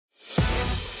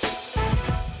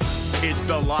It's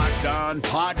the Locked On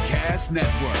Podcast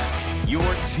Network, your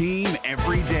team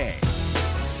every day.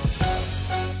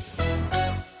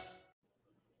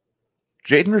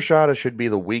 Jaden Rashada should be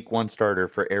the Week 1 starter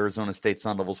for Arizona State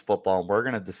Sun Devils football. We're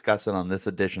going to discuss it on this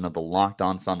edition of the Locked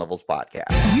On Sun Devils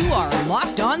podcast. You are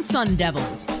Locked On Sun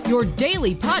Devils, your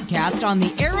daily podcast on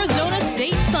the Arizona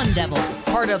State Sun Devils.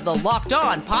 Part of the Locked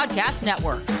On Podcast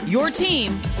Network, your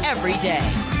team every day.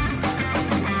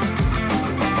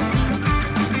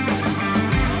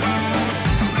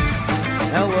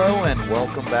 Hello and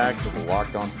welcome back to the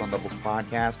Locked On Sun Devils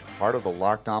podcast, part of the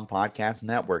Locked On Podcast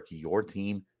Network, your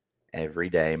team every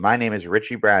day. My name is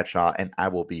Richie Bradshaw, and I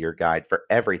will be your guide for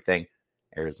everything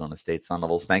Arizona State Sun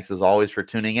Devils. Thanks as always for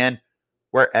tuning in.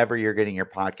 Wherever you're getting your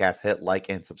podcast, hit like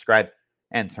and subscribe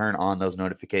and turn on those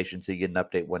notifications so you get an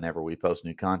update whenever we post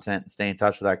new content. Stay in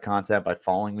touch with that content by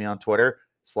following me on Twitter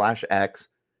 /X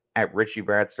at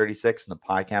RichieBrads36 and the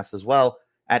podcast as well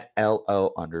at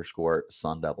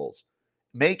LO_Sun Devils.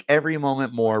 Make every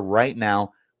moment more right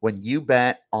now. When you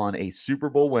bet on a Super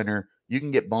Bowl winner, you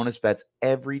can get bonus bets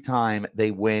every time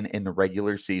they win in the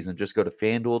regular season. Just go to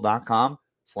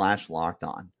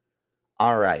FanDuel.com/lockedon.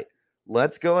 All right,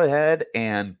 let's go ahead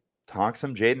and talk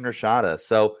some Jaden Rashada.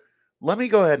 So let me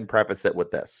go ahead and preface it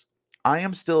with this. I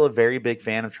am still a very big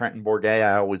fan of Trenton Bourguet.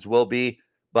 I always will be,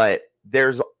 but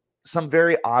there's some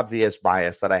very obvious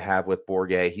bias that I have with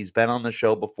Bourguet. He's been on the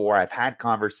show before. I've had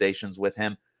conversations with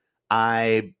him.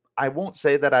 I won't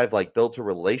say that I've built a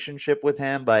relationship with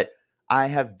him, but I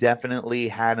have definitely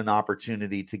had an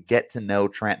opportunity to get to know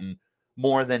Trenton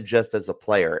more than just as a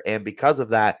player. And because of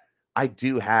that, I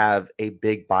do have a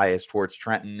big bias towards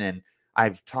Trenton. And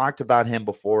I've talked about him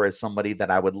before as somebody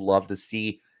that I would love to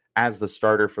see as the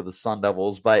starter for the Sun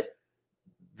Devils. But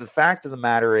the fact of the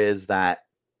matter is that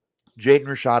Jaden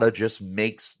Rashada just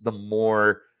makes the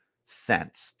more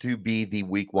sense to be the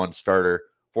Week 1 starter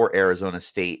for Arizona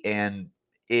State. And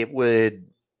it would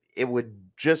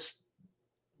just,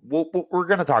 we're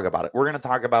going to talk about it. We're going to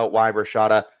talk about why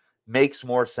Rashada makes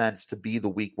more sense to be the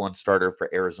Week 1 starter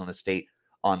for Arizona State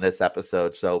on this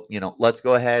episode. So, let's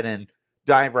go ahead and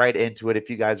dive right into it. If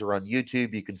you guys are on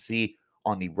YouTube, you can see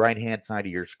on the right-hand side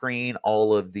of your screen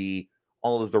all of the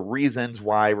reasons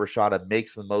why Rashada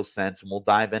makes the most sense, and we'll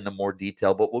dive into more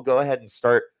detail. But we'll go ahead and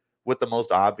start with the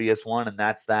most obvious one, and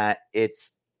that's that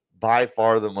it's by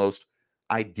far the most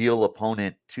ideal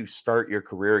opponent to start your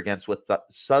career against with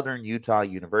Southern Utah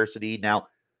University. Now,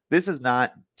 this is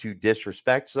not to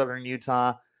disrespect Southern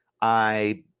Utah.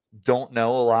 I don't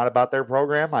know a lot about their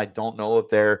program. I don't know if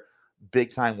they're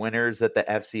big-time winners at the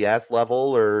FCS level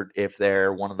or if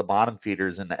they're one of the bottom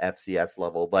feeders in the FCS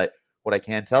level. But what I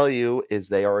can tell you is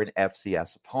they are an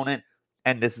FCS opponent,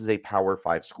 and this is a Power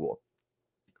 5 school.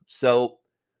 So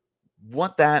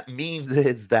what that means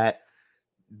is that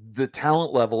the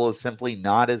talent level is simply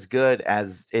not as good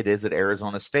as it is at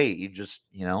Arizona State. You just,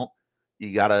 you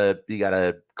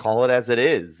gotta call it as it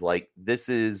is. This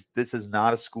is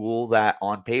not a school that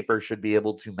on paper should be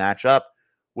able to match up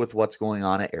with what's going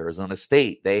on at Arizona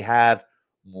State. They have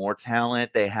more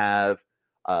talent. They have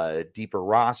deeper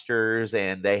rosters,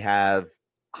 and they have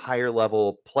higher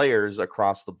level players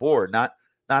across the board. Not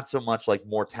so much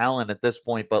more talent at this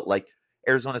point, but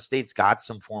Arizona State's got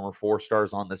some former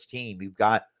 4-stars on this team. You've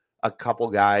got a couple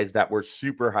guys that were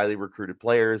super highly recruited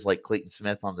players like Clayton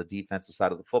Smith on the defensive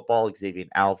side of the football, Xavier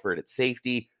Alfred at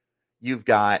safety. You've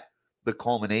got the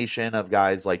culmination of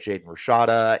guys like Jaden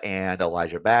Rashada and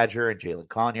Elijah Badger and Jalen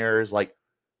Conyers.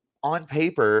 On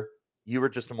paper, you were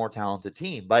just a more talented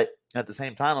team. But at the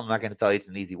same time, I'm not going to tell you it's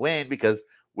an easy win because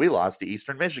we lost to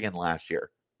Eastern Michigan last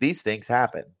year. These things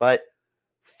happen. But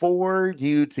for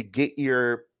you to get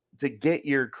your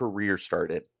career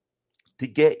started, to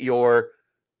get your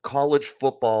college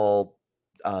football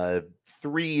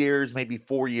 3 years, maybe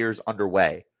 4 years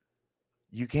underway,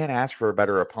 you can't ask for a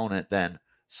better opponent than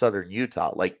Southern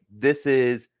Utah. This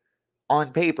is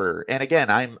on paper. And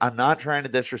again, I'm not trying to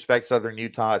disrespect Southern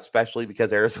Utah, especially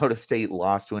because Arizona State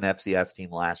lost to an FCS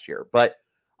team last year. But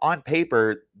on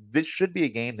paper, this should be a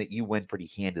game that you win pretty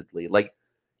handedly.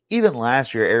 Even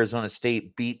last year, Arizona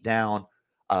State beat down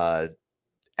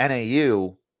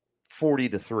NAU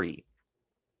 40-3.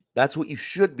 That's what you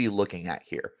should be looking at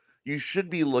here. You should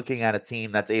be looking at a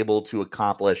team that's able to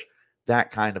accomplish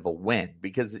that kind of a win,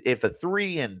 because if a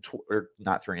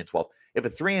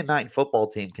 3-9 football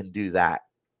team can do that,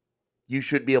 you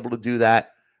should be able to do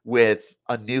that with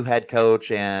a new head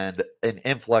coach and an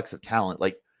influx of talent.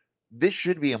 This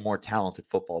should be a more talented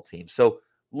football team. So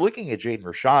looking at Jaden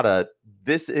Rashada,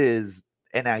 this is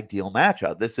an ideal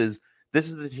matchup. This is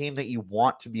the team that you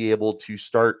want to be able to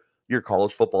start your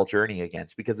college football journey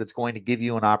against, because it's going to give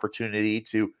you an opportunity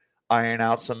to iron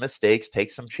out some mistakes, take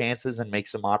some chances, and make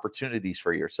some opportunities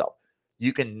for yourself.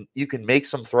 You can make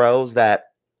some throws that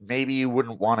maybe you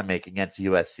wouldn't want to make against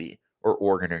USC or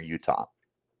Oregon or Utah.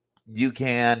 You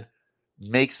can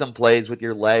make some plays with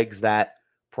your legs that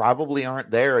probably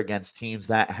aren't there against teams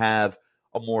that have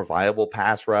a more viable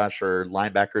pass rush or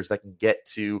linebackers that can get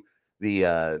to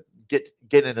the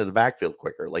get into the backfield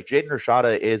quicker. Like Jaden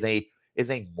Rashada is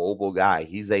a mobile guy.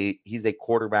 He's a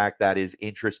quarterback that is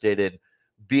interested in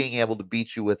being able to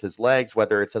beat you with his legs,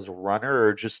 whether it's as a runner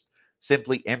or just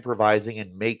simply improvising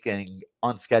and making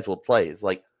unscheduled plays.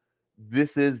 Like,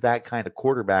 this is that kind of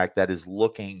quarterback that is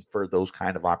looking for those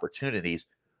kind of opportunities.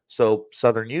 So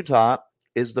Southern Utah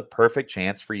is the perfect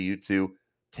chance for you to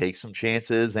take some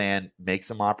chances and make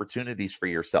some opportunities for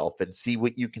yourself and see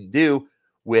what you can do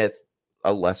with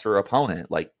a lesser opponent.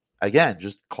 Like, again,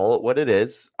 just call it what it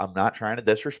is. I'm not trying to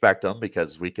disrespect them,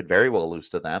 because we could very well lose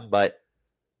to them. But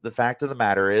the fact of the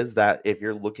matter is that if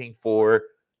you're looking for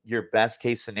your best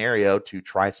case scenario to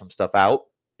try some stuff out,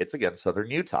 it's against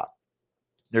Southern Utah.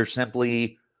 They're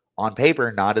simply, on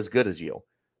paper, not as good as you.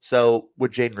 So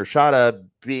with Jaden Rashada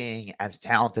being as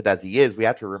talented as he is, we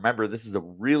have to remember this is a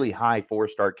really high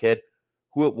 4-star kid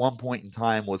who at one point in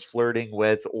time was flirting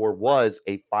with or was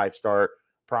a 5-star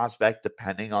prospect,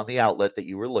 depending on the outlet that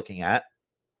you were looking at.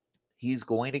 He's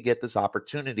going to get this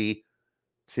opportunity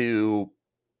to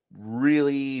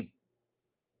really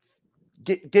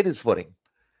get his footing.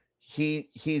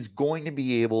 He's going to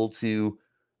be able to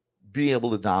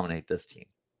dominate this team.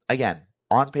 Again,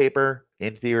 on paper,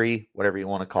 in theory, whatever you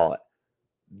want to call it.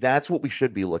 That's what we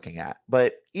should be looking at.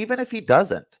 But even if he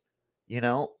doesn't,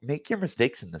 make your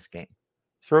mistakes in this game.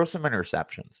 Throw some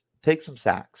interceptions, take some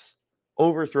sacks,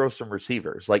 overthrow some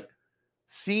receivers. Like,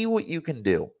 see what you can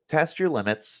do. Test your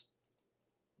limits.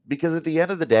 Because at the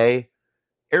end of the day,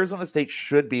 Arizona State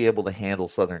should be able to handle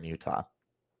Southern Utah.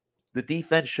 The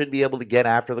defense should be able to get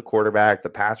after the quarterback. The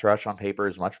pass rush on paper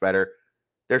is much better.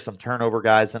 There's some turnover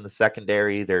guys in the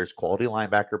secondary. There's quality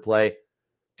linebacker play.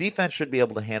 Defense should be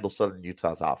able to handle Southern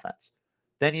Utah's offense.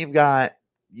 Then you've got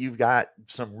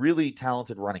some really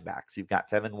talented running backs. You've got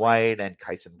Tevin White and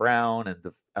Kyson Brown and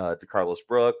DeCarlos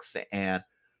Brooks and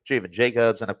Javen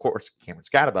Jacobs and, of course, Cameron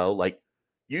Scatabo. Like,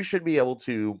 you should be able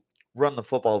to run the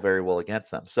football very well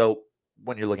against them. So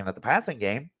when you're looking at the passing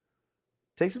game,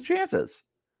 take some chances.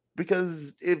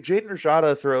 Because if Jaden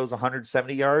Rashada throws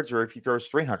 170 yards or if he throws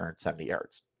 370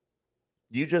 yards,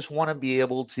 you just want to be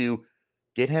able to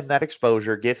get him that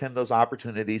exposure, give him those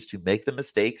opportunities to make the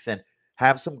mistakes and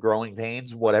have some growing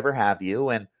pains, whatever have you,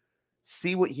 and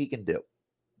see what he can do.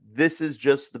 This is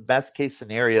just the best case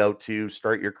scenario to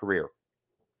start your career,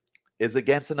 is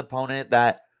against an opponent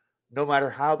that no matter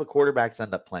how the quarterbacks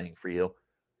end up playing for you,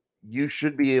 you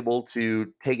should be able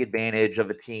to take advantage of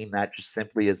a team that just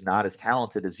simply is not as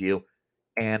talented as you.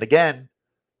 And again,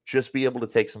 just be able to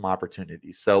take some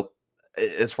opportunities. So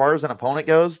as far as an opponent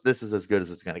goes, this is as good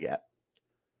as it's going to get.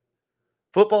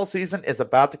 Football season is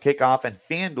about to kick off, and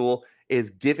FanDuel is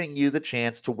giving you the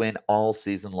chance to win all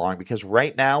season long, because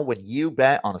right now, when you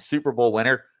bet on a Super Bowl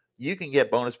winner, you can get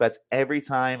bonus bets every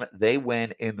time they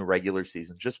win in the regular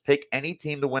season. Just pick any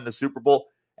team to win the Super Bowl,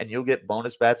 and you'll get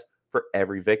bonus bets for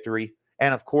every victory.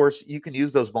 And of course, you can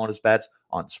use those bonus bets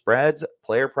on spreads,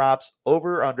 player props,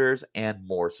 over-unders, and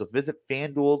more. So visit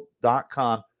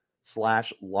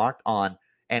FanDuel.com/locked-on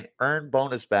and earn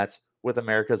bonus bets with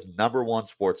America's #1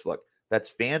 sportsbook.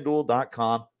 That's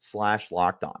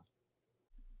FanDuel.com/locked-on.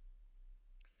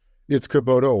 It's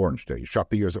Kubota Orange Day. Shop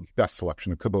the year's best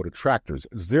selection of Kubota tractors,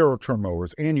 zero-turn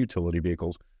mowers, and utility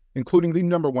vehicles, including the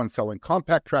 #1 selling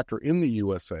compact tractor in the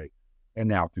USA. And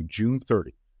now through June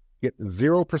 30. Get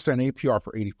 0% APR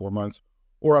for 84 months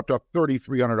or up to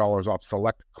 $3,300 off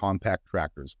select compact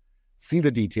tractors. See the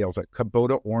details at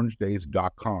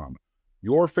KubotaOrangeDays.com.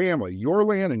 Your family, your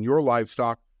land, and your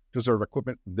livestock deserve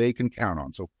equipment they can count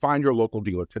on. So find your local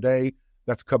dealer today.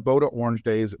 That's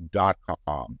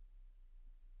KubotaOrangeDays.com.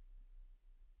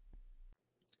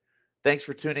 Thanks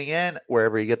for tuning in.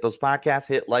 Wherever you get those podcasts,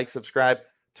 hit like, subscribe,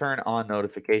 turn on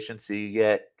notifications so you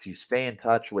get to stay in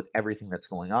touch with everything that's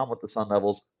going on with the Sun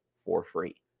Devils for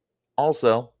free.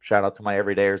 Also, shout out to my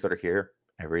everydayers that are here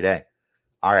every day.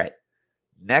 All right.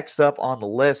 Next up on the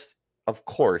list, of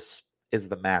course, is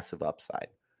the massive upside.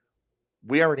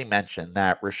 We already mentioned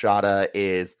that Rashada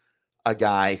is a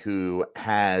guy who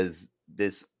has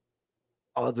this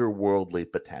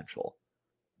otherworldly potential.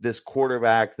 This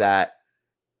quarterback that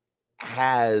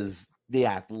has the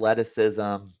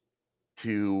athleticism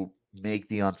to make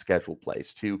the unscheduled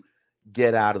plays, to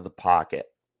get out of the pocket,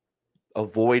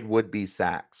 avoid would-be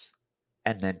sacks,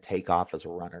 and then take off as a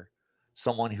runner.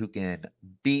 Someone who can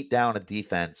beat down a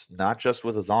defense, not just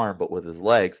with his arm, but with his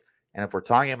legs. And if we're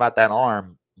talking about that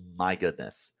arm, my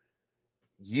goodness,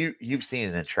 you've seen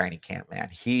it in training camp, man.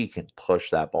 He can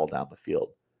push that ball down the field.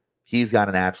 He's got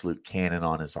an absolute cannon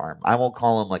on his arm. I won't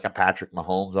call him like a Patrick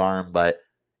Mahomes arm, but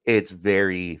it's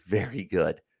very, very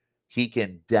good. He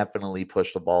can definitely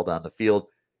push the ball down the field,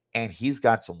 and he's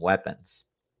got some weapons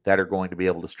that are going to be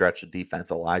able to stretch the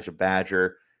defense. Elijah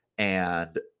Badger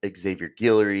and Xavier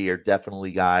Guillory are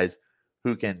definitely guys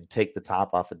who can take the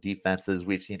top off of defenses.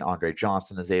 We've seen Andre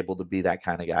Johnson is able to be that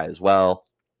kind of guy as well.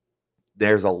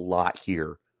 There's a lot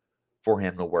here for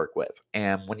him to work with.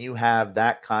 And when you have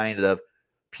that kind of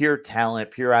pure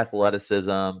talent, pure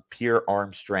athleticism, pure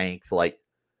arm strength, like,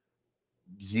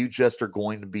 you just are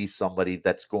going to be somebody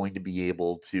that's going to be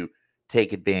able to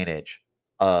take advantage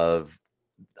of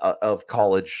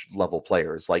college level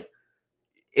players. Like,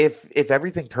 if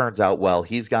everything turns out well,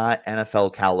 he's got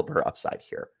NFL caliber upside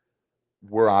here.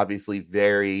 We're obviously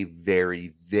very,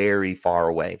 very, very far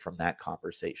away from that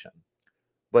conversation.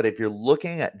 But if you're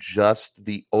looking at just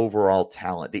the overall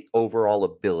talent, the overall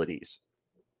abilities,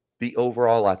 the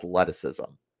overall athleticism,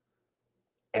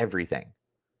 everything,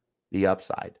 the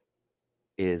upside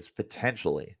is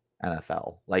potentially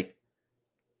NFL. Like,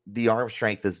 the arm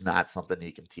strength is not something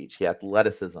you can teach. The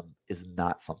athleticism is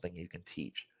not something you can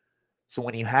teach. So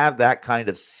when you have that kind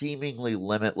of seemingly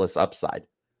limitless upside,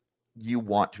 you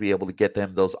want to be able to get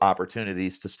them those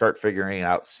opportunities to start figuring it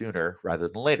out sooner rather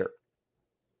than later.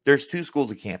 There's two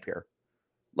schools of camp here.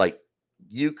 Like,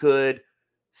 you could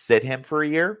sit him for a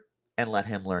year and let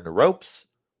him learn the ropes,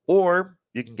 or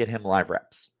you can get him live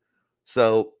reps.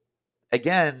 So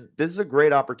again, this is a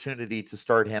great opportunity to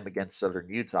start him against Southern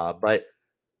Utah, but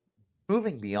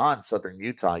moving beyond Southern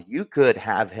Utah, you could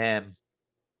have him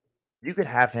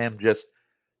just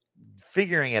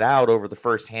figuring it out over the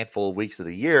first handful of weeks of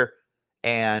the year.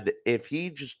 And if he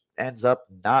just ends up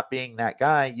not being that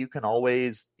guy, you can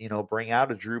always, bring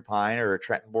out a Drew Pine or a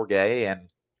Trenton Bourget and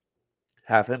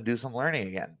have him do some learning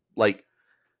again. Like,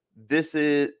 this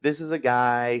is a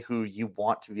guy who you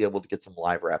want to be able to get some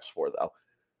live reps for, though.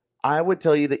 I would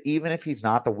tell you that even if he's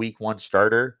not the week one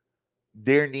starter,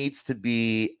 there needs to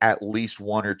be at least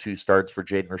one or two starts for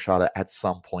Jaden Rashada at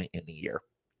some point in the year.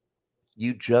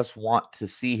 You just want to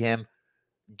see him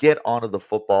get onto the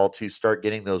football to start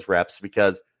getting those reps,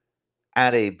 because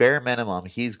at a bare minimum,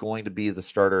 he's going to be the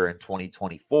starter in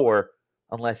 2024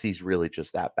 unless he's really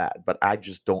just that bad. But I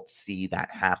just don't see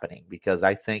that happening, because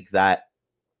I think that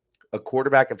a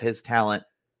quarterback of his talent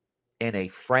in a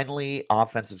friendly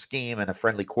offensive scheme and a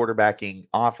friendly quarterbacking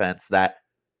offense that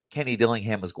Kenny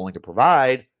Dillingham is going to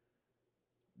provide,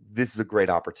 this is a great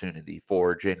opportunity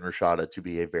for Jaden Rashada to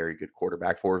be a very good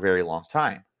quarterback for a very long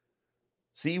time.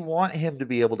 So you want him to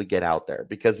be able to get out there,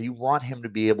 because you want him to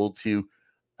be able to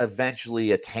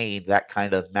eventually attain that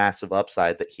kind of massive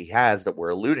upside that he has, that we're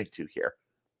alluding to here.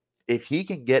 If he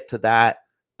can get to that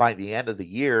by the end of the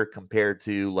year compared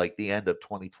to like the end of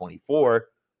 2024,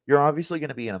 you're obviously going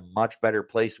to be in a much better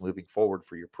place moving forward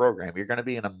for your program. You're going to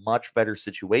be in a much better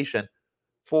situation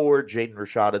for Jaden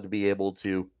Rashada to be able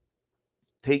to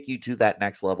take you to that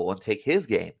next level and take his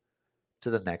game to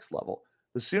the next level.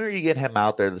 The sooner you get him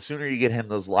out there, the sooner you get him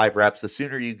those live reps, the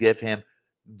sooner you give him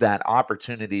that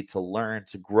opportunity to learn,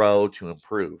 to grow, to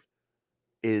improve,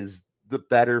 is the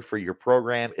better for your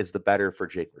program, is the better for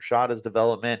Jaden Rashada's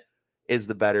development, is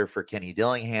the better for Kenny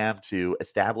Dillingham to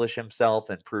establish himself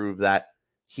and prove that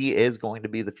he is going to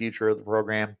be the future of the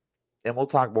program. And we'll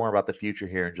talk more about the future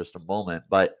here in just a moment,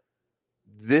 but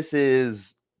this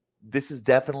is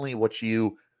definitely what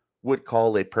you would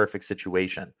call a perfect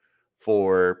situation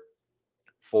for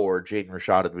Jaden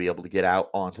Rashada to be able to get out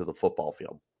onto the football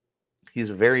field. He's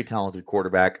a very talented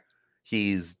quarterback.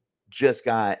 He's just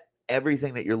got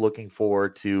everything that you're looking for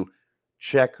to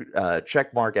check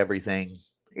mark everything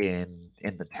in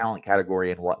the talent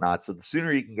category and whatnot. So the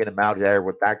sooner you can get him out there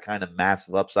with that kind of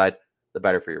massive upside, the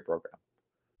better for your program.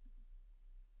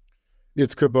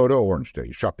 It's Kubota Orange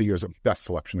Day. Shop the year's best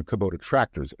selection of Kubota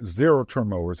tractors, zero-turn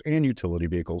mowers, and utility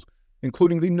vehicles,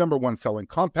 including the #1 selling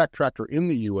compact tractor in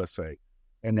the USA.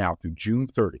 And now through June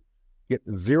 30, get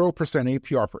 0%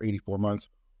 APR for 84 months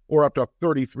or up to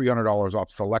 $3,300 off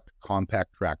select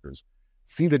compact tractors.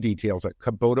 See the details at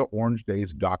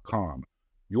KubotaOrangeDays.com.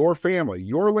 Your family,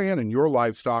 your land, and your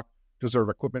livestock deserve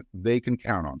equipment they can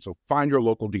count on. So find your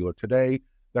local dealer today.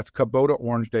 That's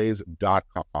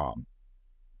KubotaOrangeDays.com.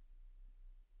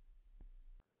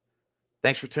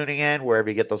 Thanks for tuning in. Wherever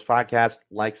you get those podcasts,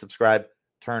 like, subscribe,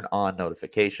 turn on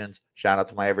notifications. Shout out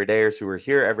to my everydayers who are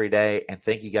here every day. And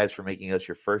thank you guys for making us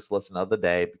your first listen of the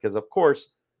day, because, of course,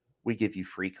 we give you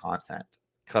free content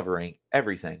covering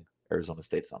everything Arizona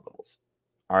State Sun Devils.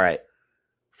 All right.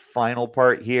 Final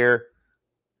part here,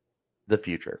 the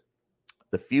future.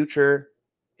 The future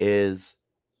is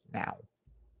now.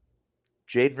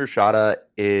 Jaden Rashada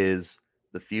is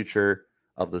the future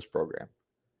of this program,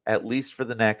 at least for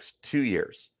the next 2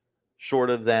 years. Short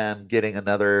of them getting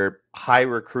another high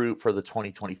recruit for the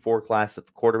 2024 class at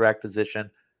the quarterback position,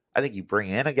 I think you bring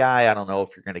in a guy. I don't know if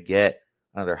you're going to get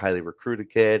another highly recruited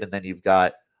kid. And then you've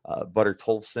got Butter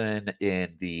Tolson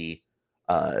in the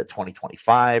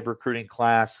 2025 recruiting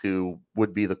class, who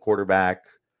would be the quarterback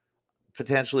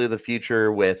potentially of the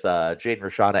future, with Jaden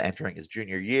Rashada entering his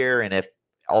junior year. And if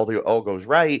all goes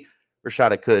right,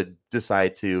 Rashada could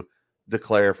decide to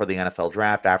declare for the NFL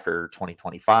draft after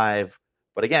 2025.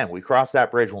 But again, we cross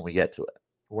that bridge when we get to it.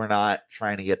 We're not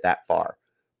trying to get that far.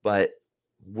 But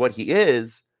what he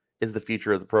is the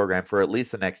future of the program for at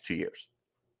least the next 2 years.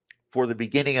 For the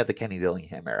beginning of the Kenny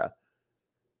Dillingham era,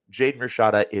 Jaden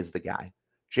Rashada is the guy.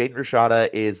 Jaden Rashada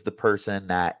is the person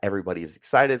that everybody is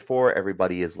excited for,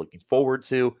 everybody is looking forward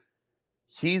to.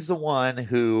 He's the one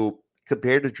who,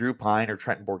 compared to Drew Pine or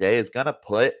Trenton Bourguet, is going to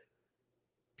put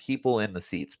people in the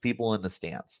seats, people in the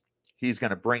stands. He's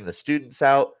going to bring the students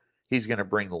out. He's going to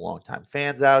bring the longtime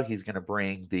fans out. He's going to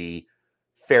bring the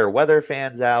fair weather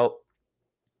fans out.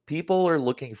 People are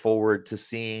looking forward to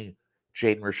seeing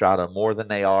Jaden Rashada more than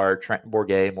they are Trenton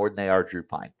Bourguet, more than they are Drew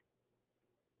Pine.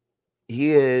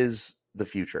 He is the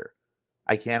future.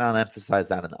 I cannot emphasize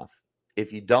that enough.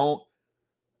 If you don't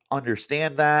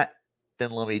understand that,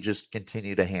 then let me just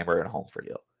continue to hammer it home for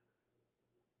you.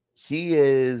 He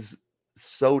is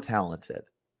so talented,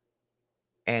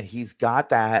 and he's got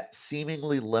that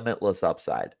seemingly limitless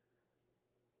upside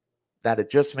that it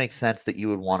just makes sense that you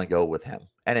would want to go with him.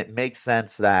 And it makes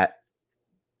sense that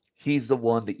he's the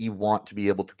one that you want to be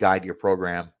able to guide your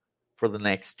program for the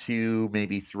next 2,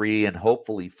 maybe 3, and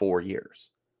hopefully 4 years.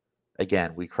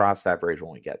 Again, we cross that bridge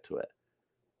when we get to it.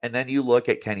 And then you look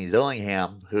at Kenny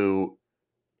Dillingham, who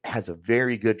has a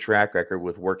very good track record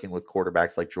with working with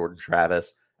quarterbacks like Jordan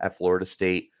Travis at Florida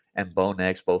State and Bo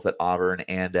Nix, both at Auburn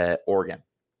and at Oregon.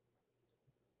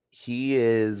 He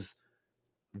is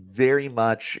very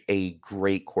much a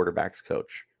great quarterbacks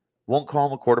coach. Won't call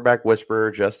him a quarterback whisperer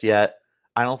just yet.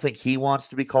 I don't think he wants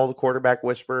to be called a quarterback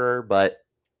whisperer, but,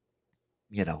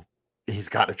 he's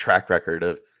got a track record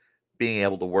of being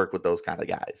able to work with those kind of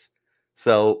guys.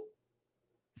 So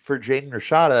for Jaden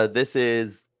Rashada, this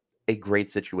is a great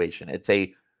situation. It's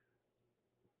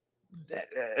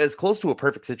as close to a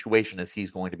perfect situation as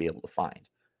he's going to be able to find.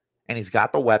 And he's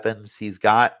got the weapons. He's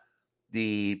got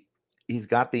the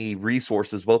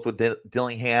resources, both with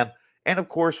Dillingham and, of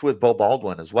course, with Bo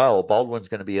Baldwin as well. Baldwin's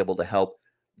going to be able to help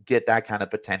get that kind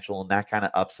of potential and that kind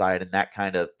of upside and that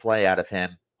kind of play out of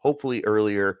him, hopefully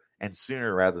earlier and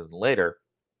sooner rather than later.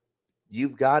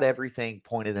 You've got everything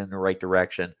pointed in the right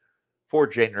direction for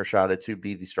Jaden Rashada to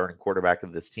be the starting quarterback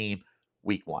of this team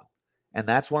week 1. And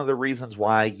that's one of the reasons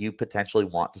why you potentially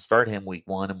want to start him week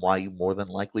 1, and why you more than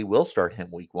likely will start him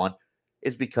week 1,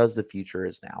 is because the future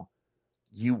is now.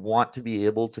 You want to be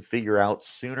able to figure out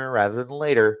sooner rather than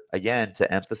later, again,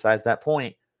 to emphasize that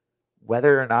point,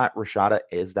 whether or not Rashada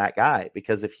is that guy.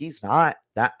 Because if he's not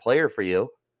that player for you,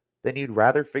 then you'd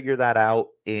rather figure that out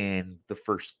in the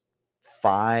first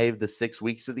 5 to 6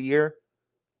 weeks of the year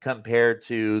compared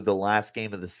to the last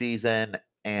game of the season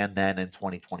and then in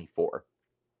 2024.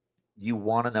 You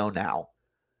want to know now.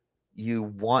 You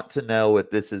want to know if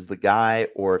this is the guy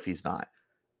or if he's not.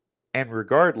 And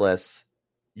regardless,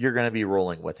 you're going to be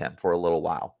rolling with him for a little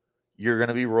while. You're going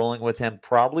to be rolling with him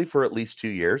probably for at least 2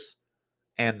 years.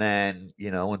 And then,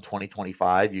 in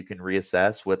 2025, you can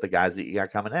reassess with the guys that you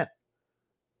got coming in.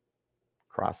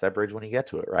 Cross that bridge when you get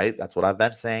to it, right? That's what I've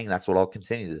been saying. That's what I'll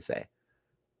continue to say.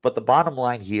 But the bottom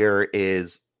line here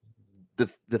is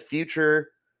the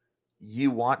future, you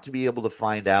want to be able to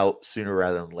find out sooner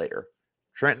rather than later.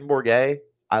 Trenton Bourguet,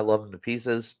 I love him to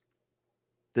pieces.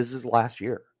 This is last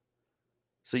year.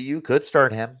 So you could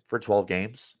start him for 12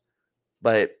 games,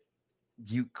 but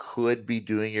you could be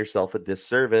doing yourself a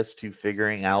disservice to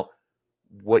figuring out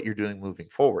what you're doing moving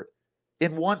forward.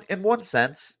 In one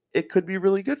sense, it could be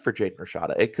really good for Jaden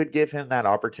Rashada. It could give him that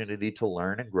opportunity to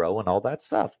learn and grow and all that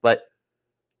stuff. But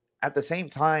at the same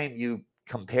time, you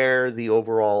compare the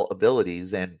overall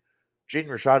abilities, and Jaden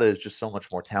Rashada is just so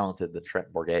much more talented than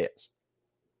Trenton Bourguet is.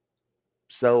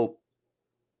 So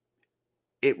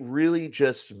it really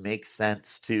just makes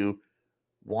sense to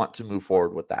want to move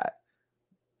forward with that.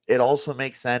 It also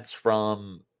makes sense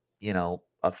from,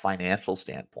 a financial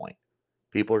standpoint.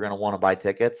 People are going to want to buy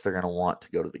tickets. They're going to want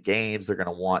to go to the games. They're going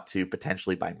to want to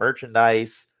potentially buy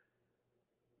merchandise.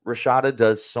 Rashada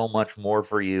does so much more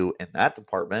for you in that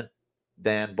department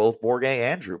than both Bourguet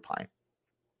and Drew Pine.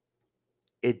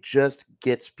 It just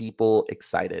gets people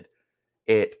excited.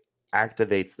 It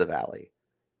activates the Valley.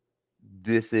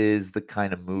 This is the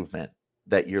kind of movement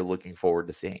that you're looking forward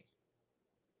to seeing.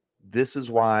 This is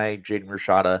why Jaden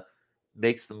Rashada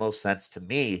makes the most sense to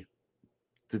me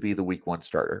to be the week 1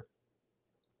 starter.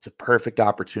 It's a perfect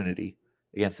opportunity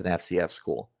against an FCS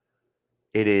school.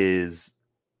 It is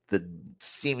the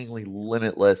seemingly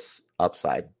limitless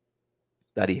upside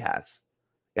that he has.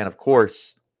 And of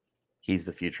course, he's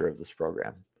the future of this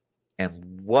program.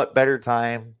 And what better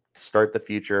time to start the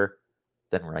future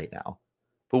than right now?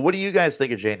 But what do you guys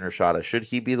think of Jaden Rashada? Should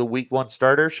he be the week 1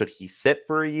 starter? Should he sit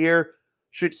for a year?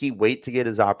 Should he wait to get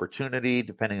his opportunity,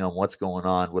 depending on what's going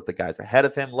on with the guys ahead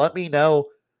of him? Let me know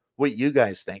what you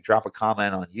guys think. Drop a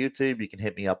comment on YouTube. You can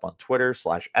hit me up on Twitter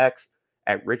 /X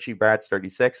at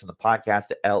RichieBrats36 and the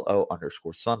podcast at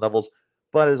LO_Sun Devils.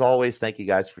 But as always, thank you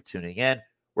guys for tuning in.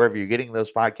 Wherever you're getting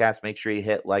those podcasts, make sure you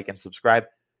hit like and subscribe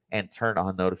and turn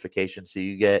on notifications so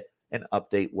you get an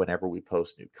update whenever we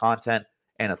post new content.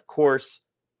 And of course,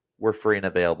 we're free and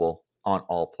available on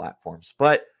all platforms.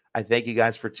 But I thank you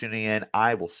guys for tuning in.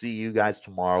 I will see you guys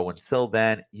tomorrow. Until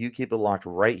then, you keep it locked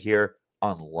right here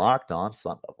on Locked On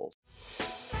Sun Devils.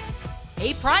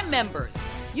 Hey, Prime members,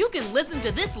 you can listen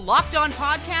to this Locked On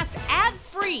podcast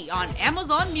ad-free on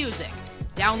Amazon Music.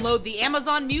 Download the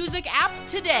Amazon Music app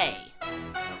today.